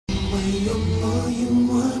Allah, you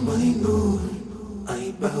are my Lord,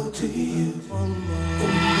 I bow to you.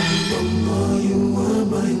 Allah, you are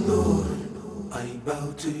my Lord, I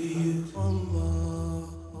bow to you.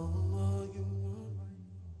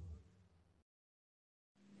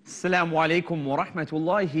 Assalamu alaikum wa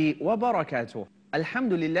rahmatullahi wa barakatuh.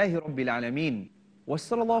 Alhamdulillahi rabbil alameen. Wa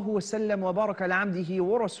sallallahu wa sallam wa baraka ala abdihi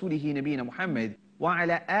wa rasulihi nabina Muhammad wa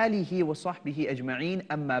ala alihi wa sahbihi ajma'een.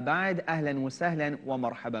 Amma ba'd, ahlan wa sahlan wa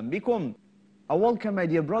marhaban bikum. I welcome my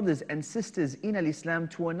dear brothers and sisters in al-Islam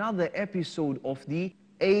to another episode of the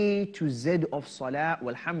A to Z of Salah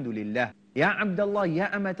walhamdulillah. Ya Abdullah, Ya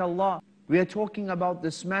Amatallah, we are talking about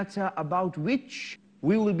this matter about which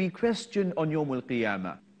we will be questioned on Yawmul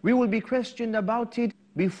Qiyamah. We will be questioned about it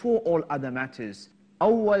before all other matters.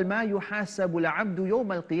 أول ما يحاسب العبد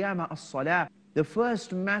يوم القيامة الصلاة. The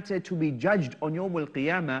first matter to be judged on Yawmul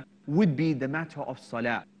Qiyamah would be the matter of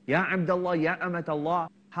Salah. Ya Abdullah, Ya Amatallah,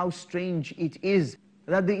 how strange it is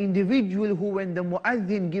that the individual who, when the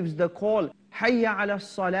muazzin gives the call, Hayya ala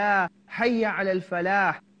salah, Hayya ala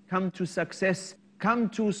al-falah, come to success, come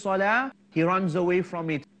to Salah, he runs away from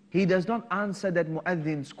it. He does not answer that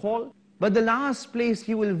muadzin's call. But the last place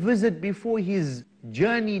he will visit before his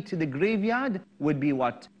journey to the graveyard would be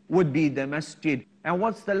what? Would be the masjid. And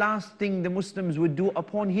what's the last thing the Muslims would do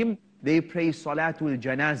upon him? They pray Salatul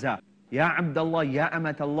Janazah. Ya Abdullah, Ya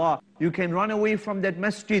Amatallah, you can run away from that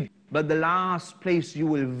masjid, but the last place you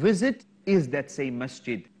will visit is that same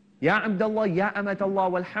masjid. Ya Abdullah, Ya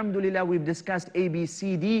Amatallah, walhamdulillah, we've discussed A, B,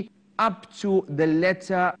 C, D up to the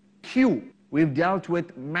letter Q. We've dealt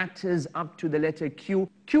with matters up to the letter Q.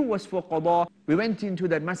 Q was for qada. We went into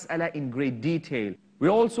that mas'ala in great detail. We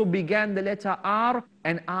also began the letter R,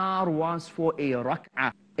 and R was for a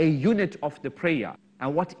rak'ah, a unit of the prayer.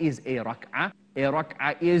 And what is a rak'ah? A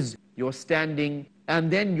rak'ah is you're standing,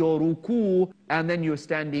 and then your ruku, and then you're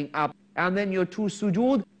standing up, and then your two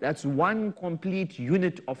sujood. That's one complete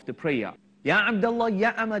unit of the prayer. Ya Abdullah,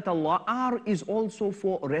 Ya Amatallah, R is also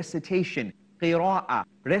for recitation. Qira'ah,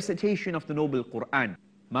 recitation of the Noble Quran.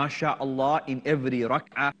 MashaAllah, in every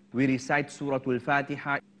rak'ah, we recite Suratul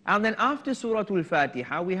Fatiha. And then after Suratul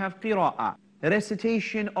Fatiha, we have Qira'ah,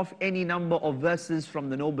 recitation of any number of verses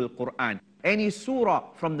from the Noble Quran, any surah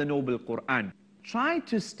from the Noble Quran. Try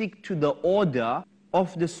to stick to the order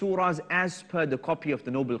of the surahs as per the copy of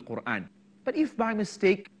the Noble Quran. But if by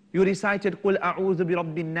mistake, you recited Qul A'udhu bi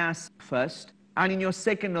Rabbin Nas first, and in your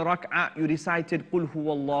second rak'ah, you recited Qul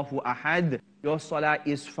Huwallahu Ahad, your salah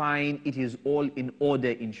is fine, it is all in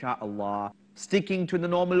order, insha'Allah. Sticking to the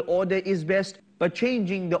normal order is best, but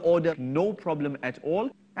changing the order, no problem at all.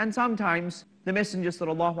 And sometimes the Messenger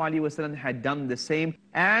sallallahu alaihi wasallam had done the same,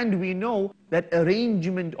 and we know that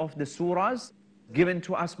arrangement of the surahs given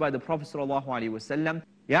to us by the Prophet sallallahu alaihi wasallam.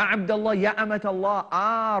 Ya Abdullah, Ya Amatallah,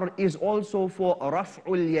 R is also for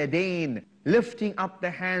Raf'ul Yadain, lifting up the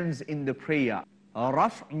hands in the prayer.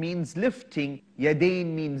 Raf means lifting, Yadain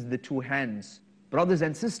means the two hands. Brothers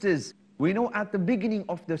and sisters, we know at the beginning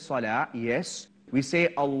of the salah, yes, we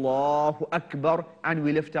say Allahu Akbar and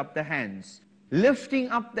we lift up the hands. Lifting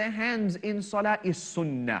up the hands in salah is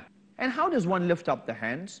sunnah. And how does one lift up the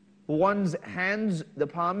hands? One's hands, the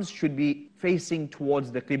palms should be facing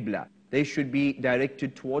towards the Qibla. They should be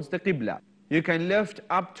directed towards the Qibla. You can lift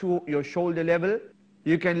up to your shoulder level.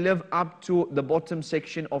 You can lift up to the bottom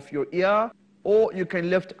section of your ear, or you can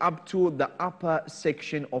lift up to the upper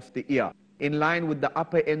section of the ear, in line with the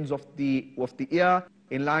upper ends of the ear,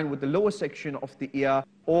 in line with the lower section of the ear,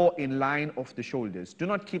 or in line of the shoulders. Do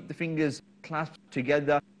not keep the fingers clasped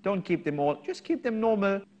together. Don't keep them all. Just keep them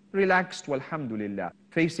normal, relaxed, walhamdulillah,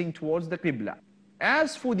 facing towards the Qibla.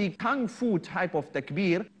 As for the Kung Fu type of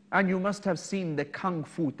takbir, and you must have seen the Kung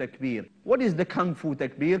Fu takbir. What is the Kung Fu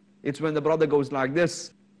takbir? It's when the brother goes like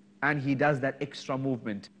this, and he does that extra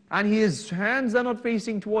movement. And his hands are not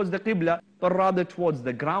facing towards the Qibla, but rather towards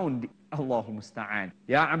the ground. Allahu Musta'an.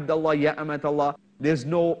 Ya Abdullah, Ya Amatallah, there's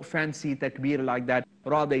no fancy takbir like that.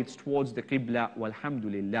 Rather, it's towards the Qibla,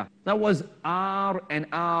 walhamdulillah. That was R, and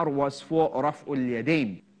R was for Raf'ul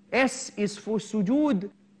Yadain. S is for sujood.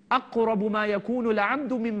 أقرب ما يكون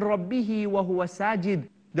العبد من ربه وهو ساجد.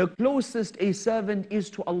 The closest a servant is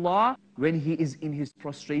to Allah when he is in his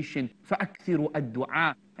prostration. فَأَكْثِرُ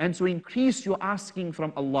الدُّعَاء. And so increase your asking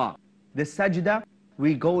from Allah. The sajda,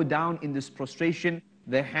 we go down in this prostration,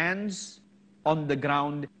 the hands on the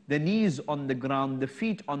ground, the knees on the ground, the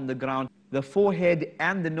feet on the ground, the forehead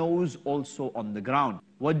and the nose also on the ground.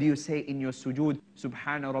 What do you say in your sujood?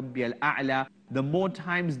 Subhana Rabbi al-A'la. The more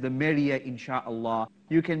times, the merrier, insha'Allah.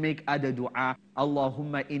 You can make other dua.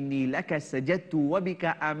 Allahumma inni laka sajadtu wa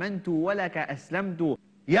bika amantu wa laka aslamtu.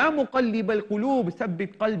 Ya muqallib al-qulub,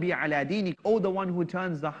 thabbit qalbi ala dinik. O the one who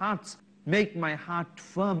turns the hearts, make my heart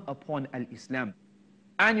firm upon al-Islam.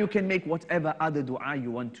 And you can make whatever other dua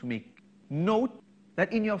you want to make. Note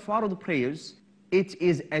that in your fard prayers, it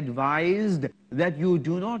is advised that you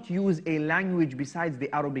do not use a language besides the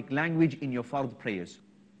Arabic language in your fard prayers.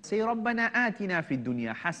 Say, رَبَّنَا آتِنَا فِي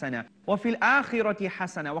الدُّنْيَا حَسَنَةً وَفِي الْآخِرَةِ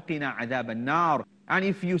حَسَنَةً وَقِنَا عَذَابَ النَّارِ. And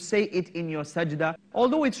if you say it in your sajda,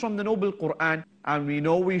 although it's from the noble Quran, and we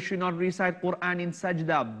know we should not recite Quran in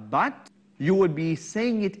sajda, but you would be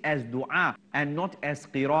saying it as dua and not as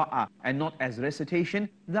qira'ah and not as recitation,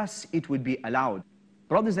 thus it would be allowed.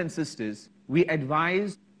 Brothers and sisters, we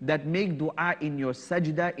advise that make dua in your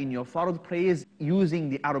sajda, in your fard prayers, using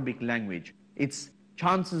the Arabic language. Its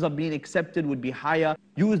chances of being accepted would be higher.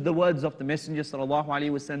 Use the words of the Messenger sallallahu alaihi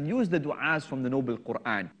wasallam. Use the du'as from the noble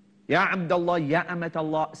Quran. Ya Abdullah, Ya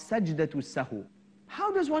Amatallah, sajdatu sahu.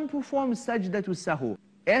 How does one perform sajdatu sahu?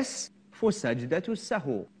 S for sajdatu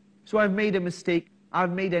sahu. So I've made a mistake,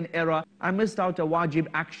 I've made an error, I missed out a wajib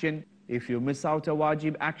action. If you miss out a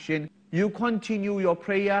wajib action, you continue your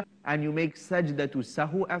prayer and you make sajdatu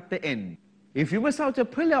sahu at the end. If you miss out a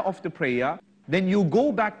pillar of the prayer, then you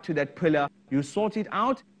go back to that pillar, you sort it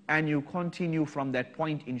out, and you continue from that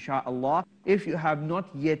point, insha'Allah, if you have not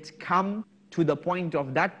yet come to the point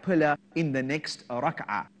of that pillar in the next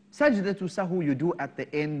rak'ah. Sajdatu sahu you do at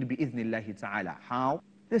the end, bi'idhnillahi ta'ala. How?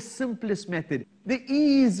 The simplest method, the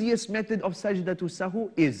easiest method of sajdatu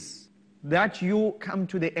sahu is that you come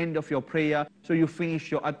to the end of your prayer, so you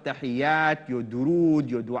finish your at-tahiyyat, your durood,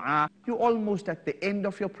 your dua, you're almost at the end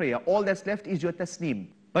of your prayer. All that's left is your tasneem.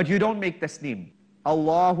 But you don't make tasneem.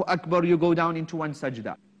 Allahu Akbar, you go down into one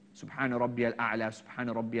sajda. Subhana Rabbi al-A'la,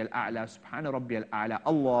 Subhana Rabbi al-A'la, Subhana Rabbi al-A'la.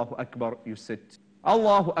 Allahu Akbar, you sit.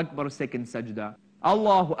 Allahu Akbar, second sajda.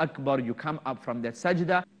 Allahu Akbar, you come up from that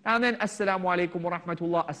sajda. And then Assalamu alaikum wa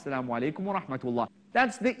rahmatullah, Assalamu alaikum wa rahmatullah.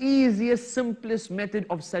 That's the easiest, simplest method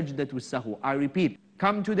of sajdatu sahu. I repeat,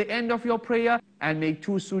 come to the end of your prayer and make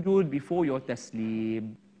 2 sujood before your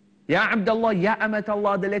taslim. Ya Abdullah, Ya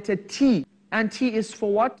Amatallah, the letter T. And T is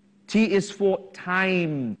for what? T is for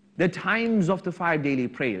time. The times of the 5 daily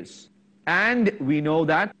prayers. And we know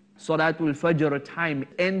that Salatul Fajr time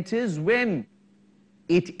enters when?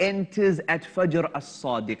 It enters at Fajr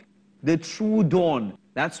as-Sadiq, the true dawn.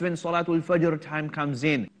 That's when Salatul Fajr time comes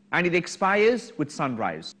in. And it expires with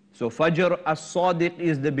sunrise. So Fajr as-Sadiq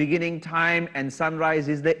is the beginning time and sunrise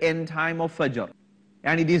is the end time of Fajr.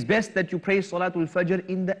 And it is best that you pray Salatul Fajr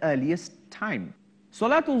in the earliest time.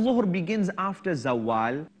 Salatul Zuhr begins after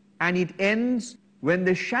Zawal and it ends when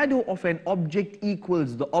the shadow of an object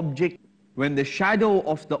equals the object. When the shadow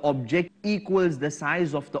of the object equals the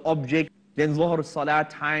size of the object, then Zuhr Salah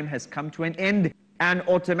time has come to an end and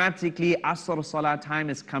automatically Asr Salah time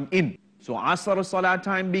has come in. So Asr Salah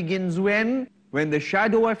time begins when the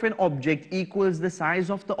shadow of an object equals the size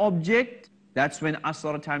of the object. That's when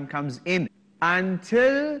Asr time comes in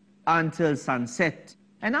until sunset.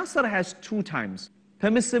 And Asr has 2 times.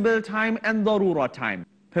 Permissible time and darura time.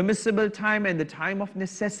 Permissible time and the time of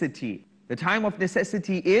necessity. The time of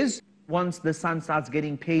necessity is once the sun starts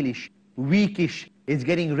getting palish, weakish, it's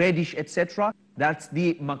getting reddish, etc. That's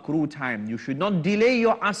the makruh time. You should not delay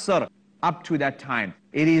your asr up to that time.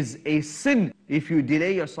 It is a sin if you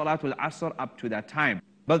delay your salatul asr up to that time.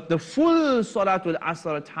 But the full salatul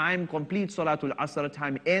asr time, complete salatul asr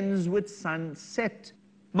time ends with sunset.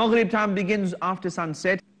 Maghrib time begins after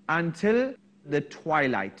sunset until the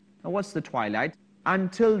twilight. Now what's the twilight?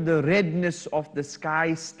 Until the redness of the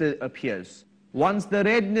sky still appears. Once the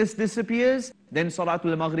redness disappears, then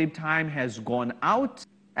Salatul Maghrib time has gone out.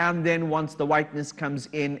 And then once the whiteness comes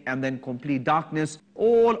in and then complete darkness,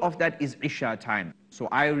 all of that is Isha time. So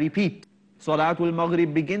I repeat, Salatul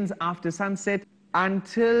Maghrib begins after sunset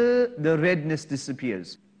until the redness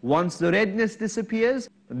disappears. Once the redness disappears,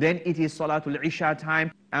 then it is Salatul Isha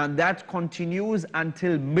time, and that continues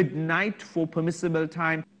until midnight for permissible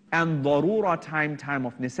time, and Darura time, time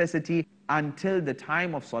of necessity, until the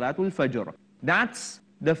time of Salatul Fajr. That's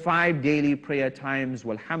the 5 daily prayer times,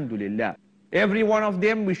 walhamdulillah. Every one of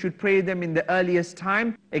them, we should pray them in the earliest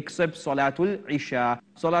time, except Salatul Isha.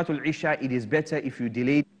 Salatul Isha, it is better if you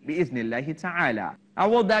delay it, bi'iznillahi ta'ala.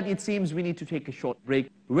 And with that, it seems we need to take a short break.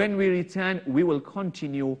 When we return, we will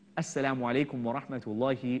continue. Assalamu alaikum wa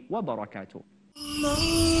rahmatullahi wa barakatuh.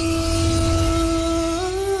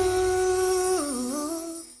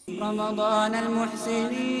 رمضان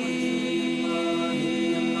المحسنين.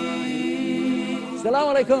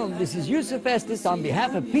 Assalamu alaikum, this is Yusuf Estes on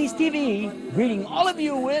behalf of Peace TV, greeting all of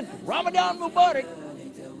you with Ramadan Mubarak.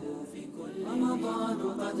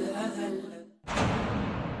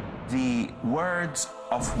 the words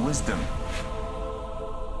of wisdom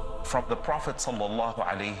from the Prophet sallallahu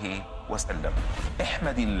alaihi wasallam.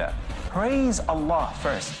 Ihmadillah. Praise Allah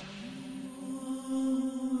first.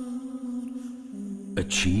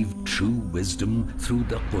 Achieve true wisdom through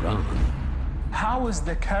the Quran. How is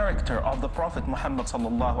the character of the Prophet Muhammad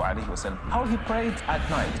sallallahu alaihi wasallam? How he prayed at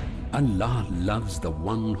night. Allah loves the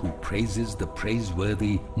one who praises the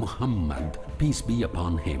praiseworthy Muhammad, peace be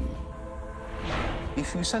upon him.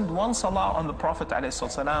 If you send one salah on the Prophet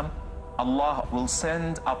ﷺ, Allah will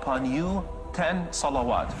send upon you 10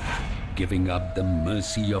 salawat. Giving up the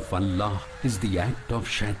mercy of Allah is the act of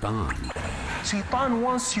shaitan. Shaitan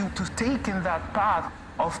wants you to take in that path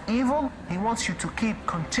of evil. He wants you to keep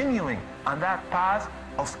continuing on that path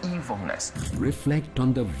of evilness. Reflect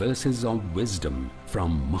on the verses of wisdom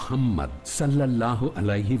from Muhammad sallallahu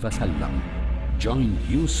alaihi wasallam. Join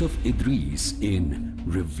Yusuf Idris in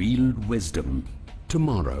Revealed Wisdom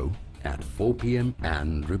tomorrow at 4 p.m.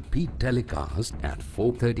 and repeat telecast at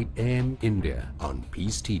 4:30 a.m. India on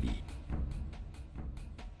Peace TV.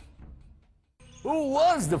 Who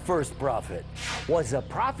was the first prophet? Was a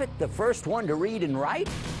prophet the first one to read and write?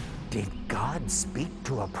 Did God speak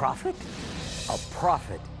to a prophet? A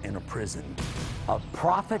prophet in a prison. A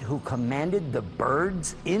prophet who commanded the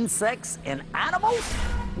birds, insects, and animals?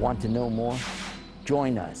 Want to know more?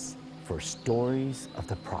 Join us for Stories of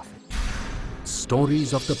the Prophet.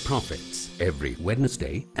 Stories of the Prophets every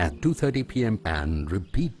Wednesday at 2:30 p.m. and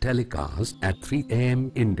repeat telecast at 3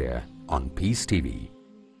 a.m. India on Peace TV.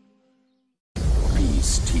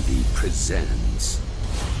 Peace TV presents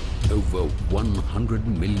over 100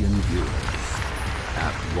 million viewers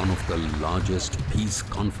at one of the largest peace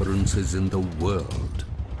conferences in the world,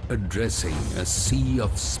 addressing a sea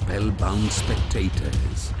of spellbound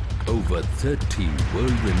spectators. Over 30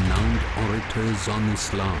 world-renowned orators on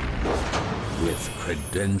Islam with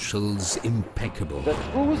credentials impeccable. The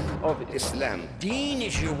truth of Islam. Deen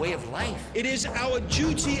is your way of life. It is our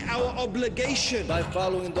duty, our obligation. By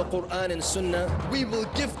following the Quran and Sunnah, we will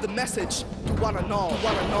give the message to one and all.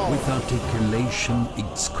 With articulation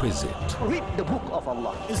exquisite. Read the book of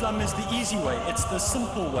Allah. Islam is the easy way. It's the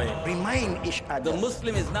simple way. Remind each other. The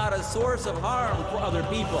Muslim is not a source of harm for other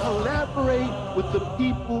people. Collaborate with the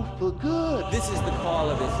people for good. This is the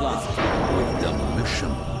call of Islam. With the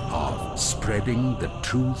mission of spreading the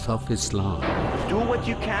truth of Islam. Do what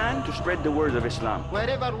you can to spread the word of Islam.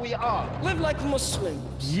 Wherever we are, live like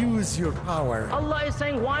Muslims. Use your power. Allah is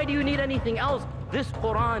saying, why do you need anything else? This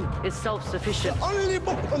Quran is self-sufficient. The only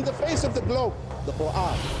book on the face of the globe, the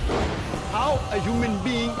Quran. How a human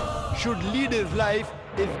being should lead his life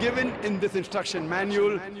is given in this instruction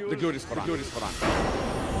manual, the glorious Quran.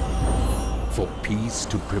 For peace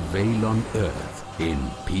to prevail on earth in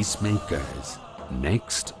Peacemakers.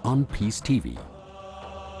 Next on Peace TV.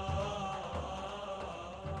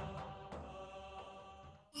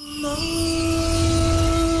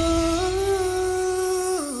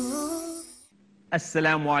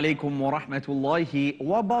 Assalamu alaikum wa rahmatullahi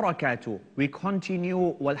wa barakatuh. We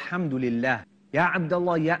continue, walhamdulillah. Ya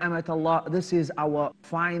Abdullah, Ya Amatallah, this is our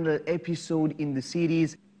final episode in the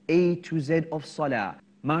series A to Z of Salaah.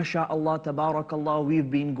 MashaAllah, tabarakallah,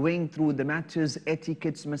 we've been going through the matters,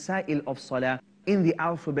 etiquettes, masail of Salaah in the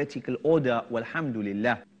alphabetical order,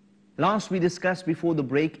 walhamdulillah. Last we discussed before the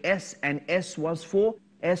break S, and S was for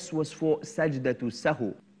sajdatu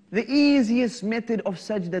sahu. The easiest method of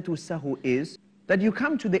sajdatu sahu is that you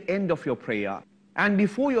come to the end of your prayer, and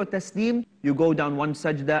before your taslim, you go down one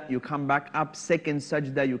sajda, you come back up, second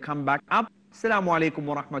sajda, you come back up. Assalamu alaikum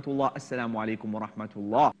wa rahmatullah, assalamu alaikum wa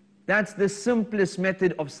rahmatullah. That's the simplest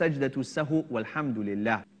method of sajdatu sahu,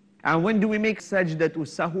 walhamdulillah. And when do we make sajdatu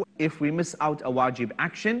sahu? If we miss out a wajib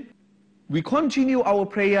action, we continue our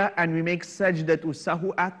prayer and we make sajdatu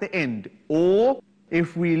sahu at the end. Or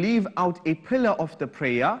if we leave out a pillar of the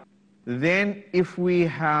prayer, then if we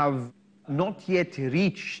have not yet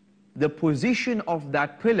reached the position of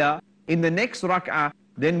that pillar in the next rak'ah,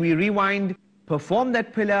 then we rewind, perform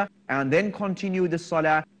that pillar, and then continue the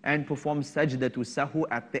salah and perform sajdatu sahu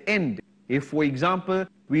at the end. If, for example,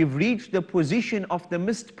 we've reached the position of the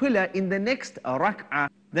missed pillar in the next rak'ah,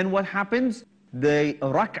 then what happens? The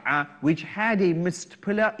rak'ah which had a missed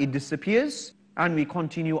pillar, it disappears, and we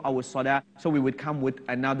continue our salah. So we would come with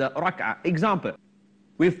another rak'ah. Example,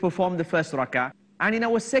 we've performed the first rak'ah, and in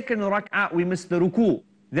our second rak'ah, we missed the ruku.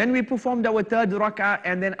 Then we performed our third rak'ah,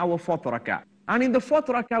 and then our fourth rak'ah. And in the fourth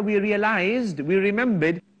rak'ah, we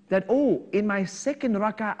remembered that, oh, in my second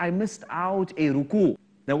rak'ah, I missed out a ruku.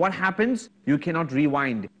 Then what happens? You cannot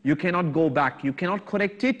rewind. You cannot go back. You cannot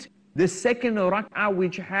correct it. The second rak'ah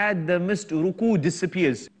which had the missed ruku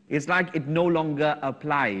disappears. it's like it no longer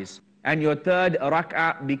applies. And your third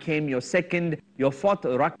rak'ah became your second, your fourth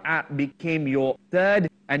rak'ah became your third,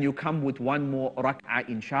 and you come with one more rak'ah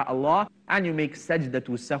insha'Allah, and you make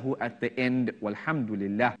sajdatu sahu at the end,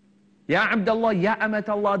 walhamdulillah. Ya Abdullah, Ya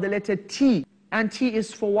Amatallah, the letter T. And T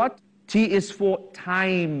is for what? T is for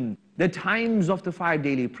time, the times of the 5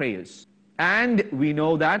 daily prayers. And we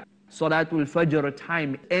know that Salatul Fajr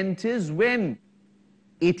time enters when?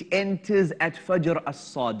 It enters at Fajr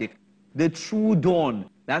as-Sadiq, the true dawn.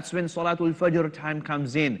 That's when Salatul Fajr time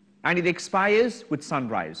comes in. And it expires with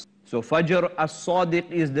sunrise. So Fajr as-Sadiq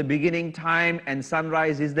is the beginning time and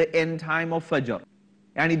sunrise is the end time of Fajr.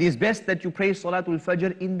 And it is best that you pray Salatul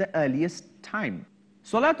Fajr in the earliest time.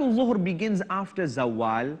 Salatul Zuhr begins after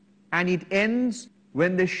Zawal and it ends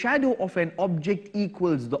when the shadow of an object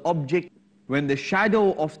equals the object. When the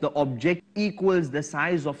shadow of the object equals the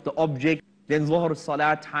size of the object, then Zuhr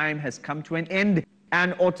Salah time has come to an end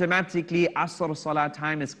and automatically Asr Salah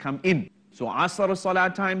time has come in. So Asr Salah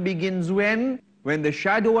time begins when the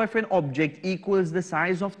shadow of an object equals the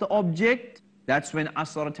size of the object. That's when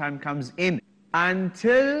Asr time comes in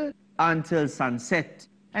until sunset.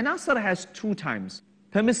 And Asr has 2 times,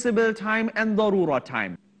 permissible time and darura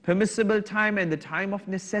time. Permissible time and the time of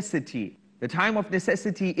necessity. The time of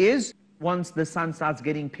necessity is once the sun starts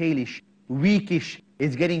getting palish, weakish,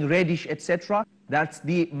 it's getting reddish, etc. That's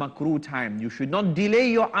the makruh time. You should not delay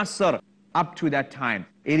your Asr up to that time.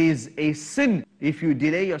 It is a sin if you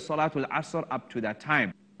delay your Salatul Asr up to that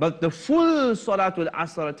time. But the full Salatul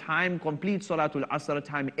Asr time, complete Salatul Asr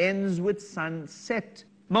time ends with sunset.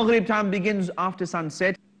 Maghrib time begins after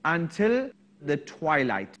sunset until the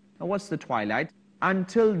twilight. Now what's the twilight?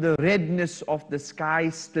 Until the redness of the sky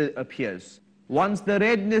still appears. Once the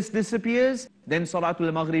redness disappears, then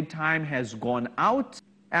Salatul Maghrib time has gone out.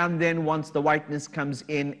 And then once the whiteness comes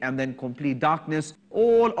in and then complete darkness,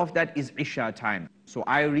 all of that is Isha time. So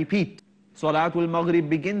I repeat, Salatul Maghrib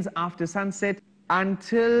begins after sunset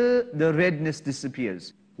until the redness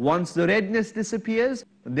disappears. Once the redness disappears,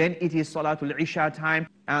 then it is Salatul Isha time,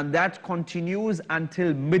 and that continues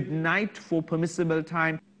until midnight for permissible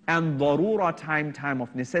time, and Darura time, time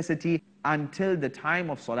of necessity, until the time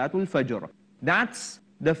of Salatul Fajr. That's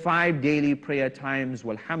the 5 daily prayer times,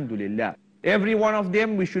 walhamdulillah. Every one of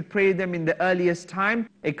them, we should pray them in the earliest time,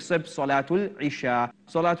 except Salatul Isha.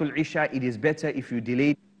 Salatul Isha, it is better if you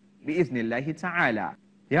delay it, bi'ithnillahi ta'ala.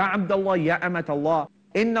 Ya Abdullah, Ya Amatallah,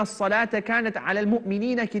 Inna as-salata kanat ala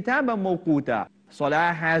al-mu'minina kitaban mawquta.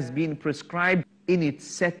 Salah has been prescribed in its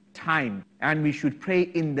set time, and we should pray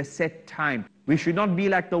in the set time. We should not be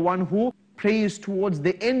like the one who prays towards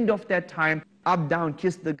the end of that time, up, down,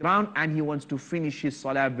 kiss the ground, and he wants to finish his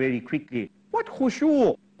salah very quickly. What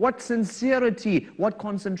khushu', what sincerity, what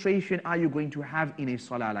concentration are you going to have in a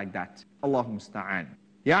salah like that? Allahumma musta'an.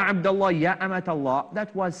 Ya Abdullah, Ya Amatallah,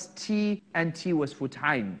 that was T, and T was for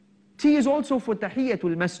time. T is also for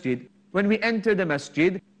Tahiyyatul Masjid. When we enter the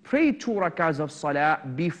masjid, pray 2 rakahs of salah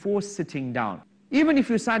before sitting down. Even if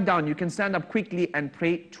you sat down, you can stand up quickly and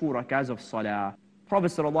pray 2 rakahs of salah.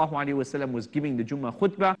 Prophet ﷺ was giving the Jummah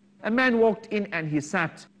khutbah. A man walked in and he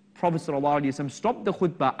sat. Prophet ﷺ stopped the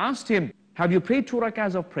khutbah, asked him, have you prayed 2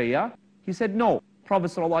 rakahs of prayer? He said, no. Prophet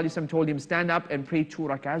ﷺ told him, stand up and pray 2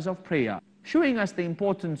 rakahs of prayer, showing us the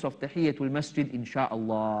importance of Tahiyyatul Masjid,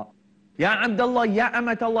 insha'Allah. Ya Abdullah, Ya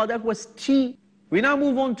Amatallah, that was T. We now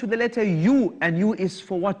move on to the letter U, and U is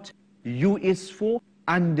for what? U is for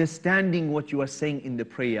understanding what you are saying in the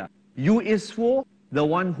prayer. U is for the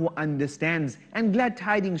one who understands, and glad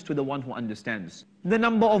tidings to the one who understands. The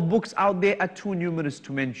number of books out there are too numerous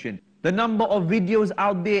to mention. The number of videos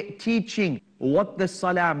out there teaching what the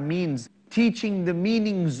salah means, teaching the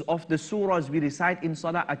meanings of the surahs we recite in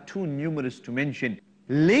salah are too numerous to mention.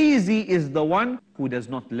 Lazy is the one who does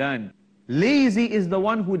not learn. Lazy is the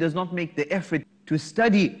one who does not make the effort to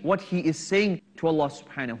study what he is saying to Allah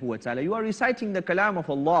subhanahu wa ta'ala. You are reciting the kalam of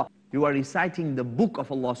Allah. You are reciting the book of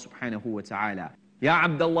Allah subhanahu wa ta'ala. Ya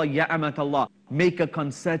Abdullah, Ya Amatallah, make a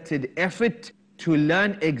concerted effort to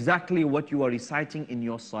learn exactly what you are reciting in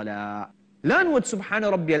your salah. Learn what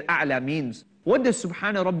Subhana Rabbi al-A'la means. What does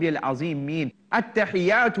Subhana Rabbi al-Azim mean?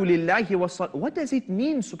 At-Tahiyyatu lillahi wa-salah. What does it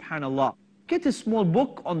mean, subhanallah? Get a small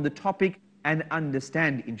book on the topic and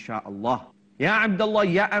understand, insha'Allah. Ya Abdullah,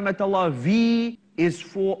 Ya Amatallah, V is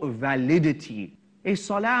for validity. A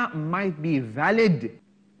salah might be valid,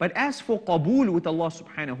 but as for qabool with Allah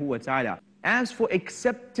subhanahu wa ta'ala, as for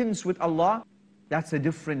acceptance with Allah, that's a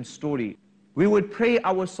different story. We would pray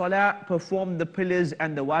our salah, perform the pillars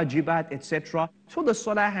and the wajibat, etc. So the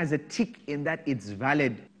salah has a tick in that it's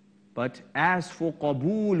valid. But as for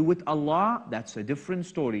qabool with Allah, that's a different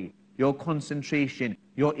story. your concentration,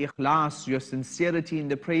 your ikhlas, your sincerity in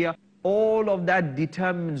the prayer, all of that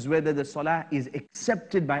determines whether the salah is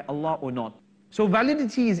accepted by Allah or not. So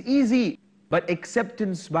validity is easy, but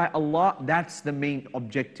acceptance by Allah, that's the main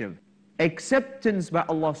objective. Acceptance by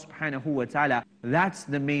Allah subhanahu wa ta'ala, that's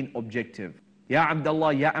the main objective. Ya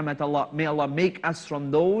Abdullah, Ya Amatallah, may Allah make us from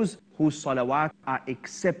those whose salawat are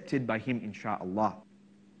accepted by Him, insha'Allah.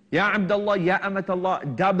 Ya Abdullah, Ya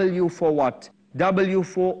Amatallah, W for what? W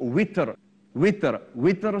for witr. Witr.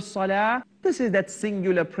 Witr salah, this is that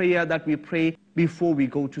singular prayer that we pray before we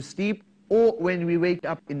go to sleep or when we wake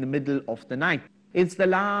up in the middle of the night. It's the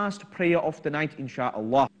last prayer of the night,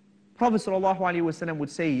 insha'Allah. Prophet ﷺ would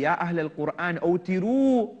say, Ya Ahl al-Quran,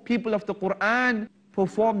 awtiru, people of the Quran,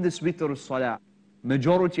 perform this witr salah.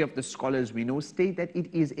 Majority of the scholars we know state that it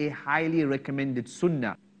is a highly recommended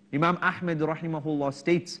sunnah. Imam Ahmad rahimahullah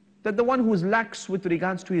states that the one who is lax with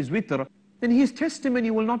regards to his witr, then his testimony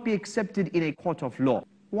will not be accepted in a court of law.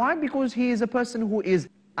 Why? Because he is a person who is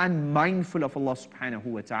unmindful of Allah subhanahu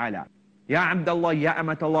wa ta'ala. Ya Abdullah, Ya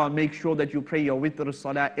Amatallah, make sure that you pray your witr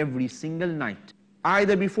salah every single night.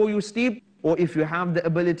 Either before you sleep, or if you have the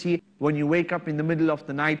ability, when you wake up in the middle of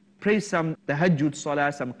the night, pray some tahajjud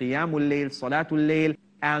salah, some qiyamul layl, salatul layl,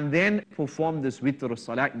 and then perform this witr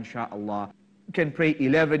salah, insha'Allah. You can pray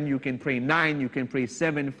 11, you can pray 9, you can pray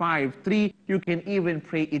 7, 5, 3, you can even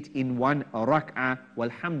pray it in one rak'ah,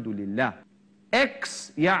 walhamdulillah.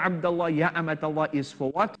 X, Ya Abdullah, Ya Amatallah, is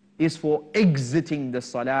for what? Is for exiting the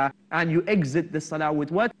salah, and you exit the salah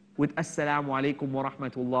with what? With Assalamu alaikum wa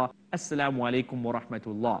rahmatullah, Assalamu alaikum wa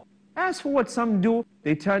rahmatullah. As for what some do,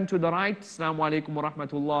 they turn to the right, Assalamu alaikum wa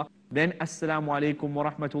rahmatullah, then Assalamu alaikum wa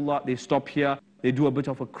rahmatullah, they stop here, they do a bit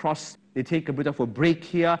of a cross, they take a bit of a break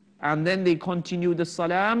here, and then they continue the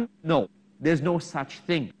salam. No, there's no such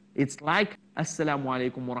thing. It's like Assalamu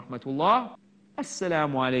alaikum wa rahmatullah,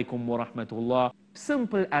 Assalamu alaikum wa rahmatullah.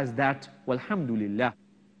 Simple as that, walhamdulillah.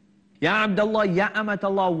 Ya Abdullah, Ya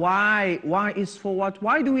Amatallah, why is for what?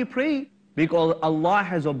 Why do we pray? Because Allah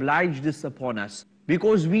has obliged this upon us.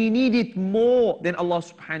 Because we need it more than Allah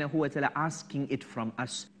subhanahu wa ta'ala asking it from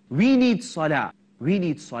us. We need salah. We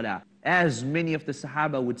need salah. As many of the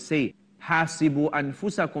Sahaba would say, حاسبوا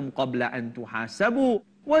أنفسكم قبل أن تحاسبوا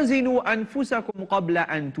وزنوا أنفسكم قبل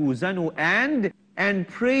أن توزنوا, and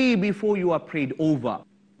pray before you are prayed over.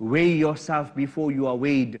 Weigh yourself before you are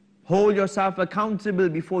weighed. Hold yourself accountable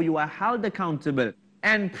before you are held accountable.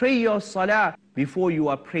 And pray your salah before you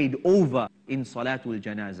are prayed over in salatul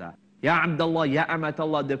janazah. Ya Abdullah, Ya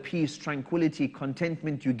Amatallah, the peace, tranquility,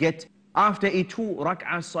 contentment you get after a 2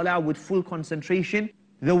 rak'ah salah with full concentration,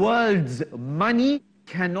 the world's money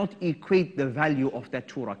cannot equate the value of that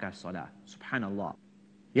 2 rak'ah salah. Subhanallah.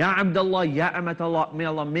 Ya Abdullah, Ya Amatallah, may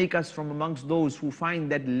Allah make us from amongst those who find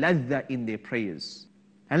that ladha in their prayers.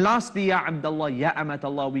 And lastly, Ya Abdullah, Ya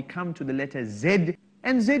Amatallah, we come to the letter Z.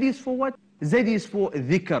 And Z is for what? Z is for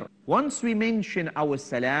dhikr. Once we mention our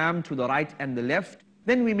salam to the right and the left,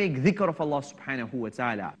 then we make dhikr of Allah subhanahu wa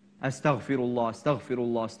ta'ala. Astaghfirullah,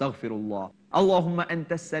 astaghfirullah, astaghfirullah. Allahumma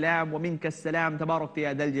anta salam wa minka salam, tabarakta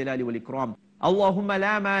ya dal jalali wal ikram. Allahumma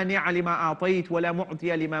la mani'a lima a'tayt wa la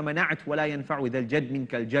mu'tiya lima mana'at wa la yanfa'u dhal jad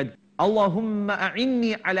minka al jad. Allahumma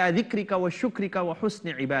a'inni ala dhikrika wa shukrika wa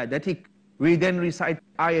husni ibadatik. We then recite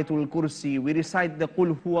Ayatul Kursi, we recite the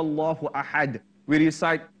Qul Huwallahu Ahad, we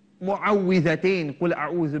recite Mu'awwidhatain, Qul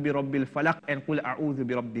a'udhu bi rabbil falaq and Qul a'udhu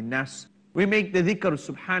bi rabbin nas. We make the dhikr,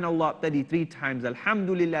 Subhanallah 33 times,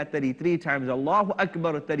 Alhamdulillah 33 times, Allahu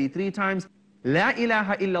Akbar 33 times, La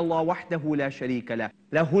ilaha illallah wahdahu la sharika la,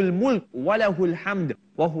 lahul mulk wa lahul hamd,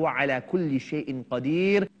 wa huwa ala kulli shay'in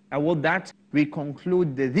qadir. And with that, we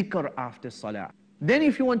conclude the dhikr after salah. Then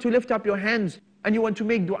if you want to lift up your hands, and you want to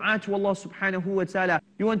make dua to Allah subhanahu wa ta'ala,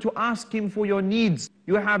 you want to ask Him for your needs,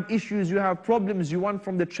 you have issues, you have problems you want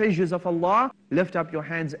from the treasures of Allah, lift up your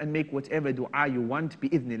hands and make whatever dua you want,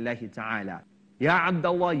 bi-idhnillahi ta'ala. Ya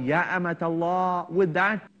Abdullah, Ya Amatallah. With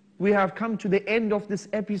that, we have come to the end of this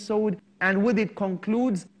episode, and with it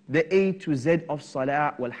concludes the A to Z of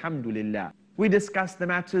Salah, walhamdulillah. We discussed the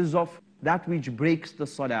matters of that which breaks the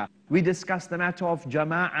salah. We discussed the matter of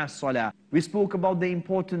jama'ah salah. We spoke about the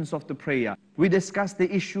importance of the prayer. We discussed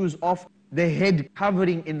the issues of the head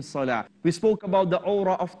covering in salah. We spoke about the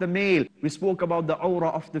aura of the male. We spoke about the aura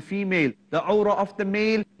of the female. The aura of the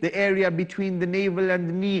male, the area between the navel and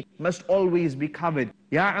the knee, must always be covered.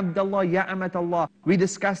 Ya Abdullah, Ya Amatallah. We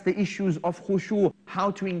discussed the issues of khushu,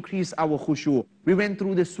 how to increase our khushu. We went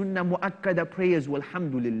through the sunnah mu'akkada prayers,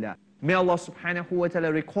 walhamdulillah. May Allah subhanahu wa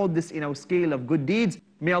ta'ala record this in our scale of good deeds.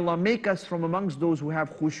 May Allah make us from amongst those who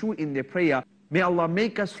have khushu in their prayer. May Allah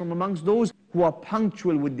make us from amongst those who are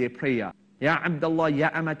punctual with their prayer. Ya Abdullah, Ya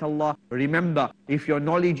Amatallah, remember, if your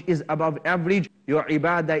knowledge is above average, your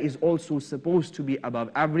ibadah is also supposed to be above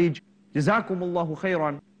average. Jazakumullahu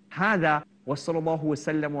khairan. هذا وصلى الله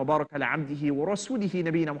وسلم وبارك على عبده ورسوله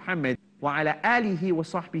نبينا محمد وعلى آله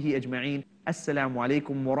وصحبه أجمعين. السلام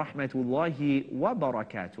عليكم ورحمة الله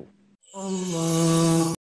وبركاته.